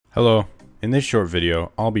Hello, in this short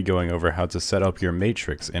video, I'll be going over how to set up your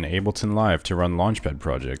Mystrix in Ableton Live to run Launchpad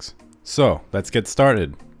projects. So, let's get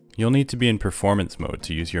started. You'll need to be in performance mode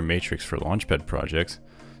to use your Mystrix for Launchpad projects,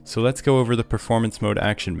 so let's go over the performance mode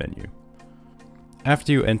action menu.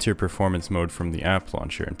 After you enter performance mode from the app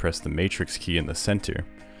launcher and press the Mystrix key in the center,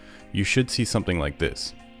 you should see something like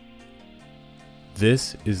this.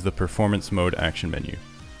 This is the performance mode action menu.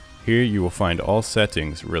 Here you will find all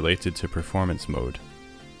settings related to performance mode.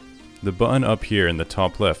 The button up here in the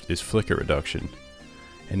top left is flicker reduction.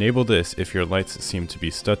 Enable this if your lights seem to be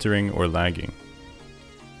stuttering or lagging.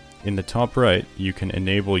 In the top right, you can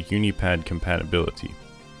enable Unipad compatibility.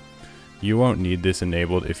 You won't need this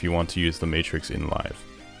enabled if you want to use the Mystrix in Live.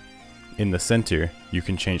 In the center, you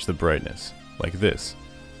can change the brightness, like this.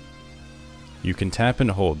 You can tap and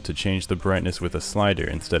hold to change the brightness with a slider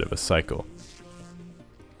instead of a cycle.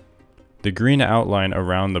 The green outline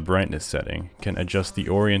around the brightness setting can adjust the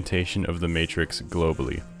orientation of the Mystrix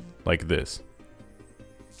globally, like this.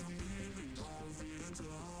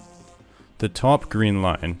 The top green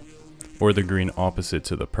line, or the green opposite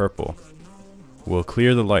to the purple, will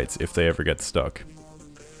clear the lights if they ever get stuck.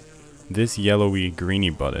 This yellowy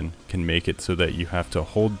greeny button can make it so that you have to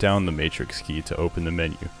hold down the Mystrix key to open the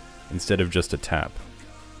menu, instead of just a tap.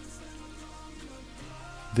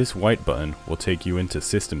 This white button will take you into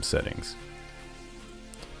system settings.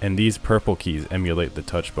 And these purple keys emulate the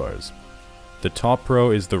touch bars. The top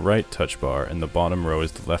row is the right touch bar and the bottom row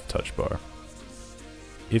is the left touch bar.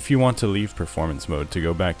 If you want to leave performance mode to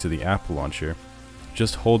go back to the app launcher,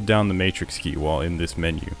 just hold down the Mystrix key while in this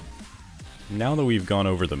menu. Now that we've gone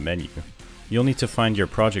over the menu, you'll need to find your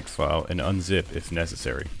project file and unzip if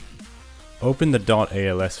necessary. Open the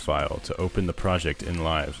 .als file to open the project in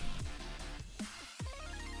Live.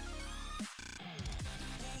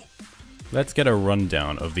 Let's get a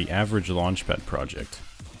rundown of the average Launchpad project.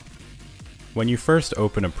 When you first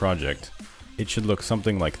open a project, it should look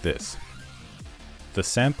something like this. The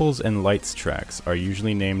samples and lights tracks are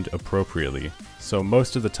usually named appropriately, so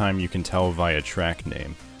most of the time you can tell via track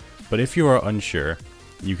name. But if you are unsure,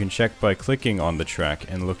 you can check by clicking on the track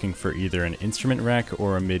and looking for either an instrument rack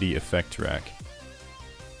or a MIDI effect rack.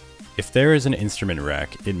 If there is an instrument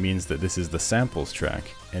rack, it means that this is the samples track,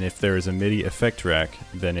 and if there is a MIDI effect rack,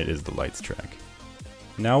 then it is the lights track.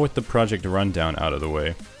 Now with the project rundown out of the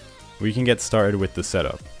way, we can get started with the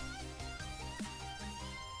setup.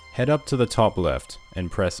 Head up to the top left and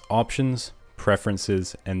press Options,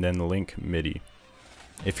 Preferences, and then Link MIDI.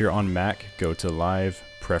 If you're on Mac, go to Live,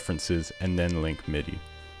 Preferences, and then Link MIDI.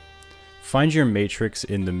 Find your Mystrix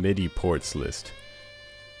in the MIDI ports list.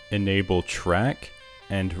 Enable Track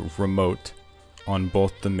and Remote on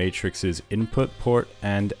both the Mystrix's input port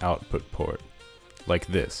and output port, like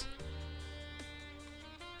this.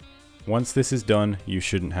 Once this is done, you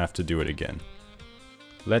shouldn't have to do it again.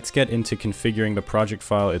 Let's get into configuring the project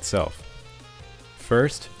file itself.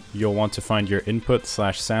 First, you'll want to find your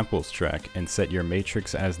input/samples track and set your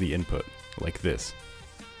Mystrix as the input, like this.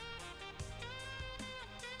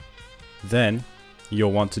 Then,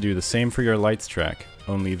 you'll want to do the same for your lights track,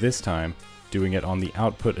 only this time, doing it on the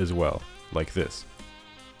output as well, like this.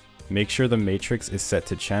 Make sure the Mystrix is set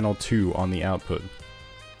to channel 2 on the output.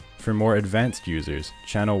 For more advanced users,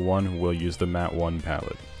 channel 1 will use the Mat1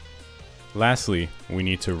 palette. Lastly, we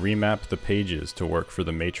need to remap the pages to work for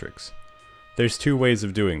the Mystrix. There's two ways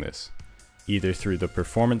of doing this, either through the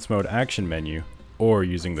performance mode action menu or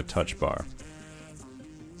using the touch bar.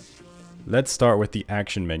 Let's start with the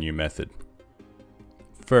action menu method.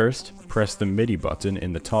 First, press the MIDI button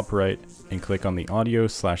in the top right and click on the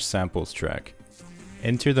audio/samples track.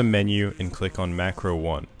 Enter the menu and click on macro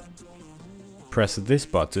 1. Press this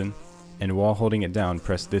button, and while holding it down,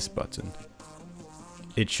 press this button.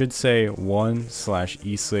 It should say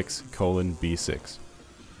 1/E6:B6.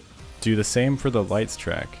 Do the same for the lights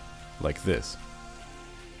track, like this.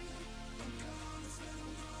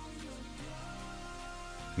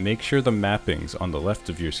 Make sure the mappings on the left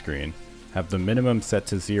of your screen have the minimum set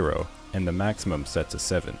to 0 and the maximum set to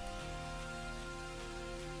 7.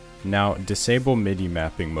 Now disable MIDI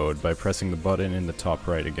mapping mode by pressing the button in the top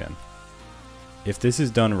right again. If this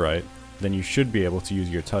is done right, then you should be able to use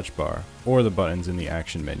your touch bar or the buttons in the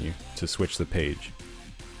action menu to switch the page.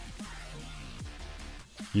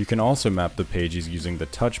 You can also map the pages using the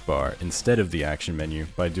touch bar instead of the action menu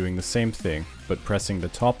by doing the same thing but pressing the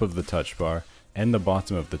top of the touch bar and the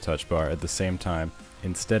bottom of the touch bar at the same time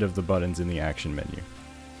instead of the buttons in the action menu.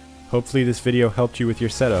 Hopefully this video helped you with your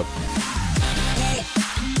setup.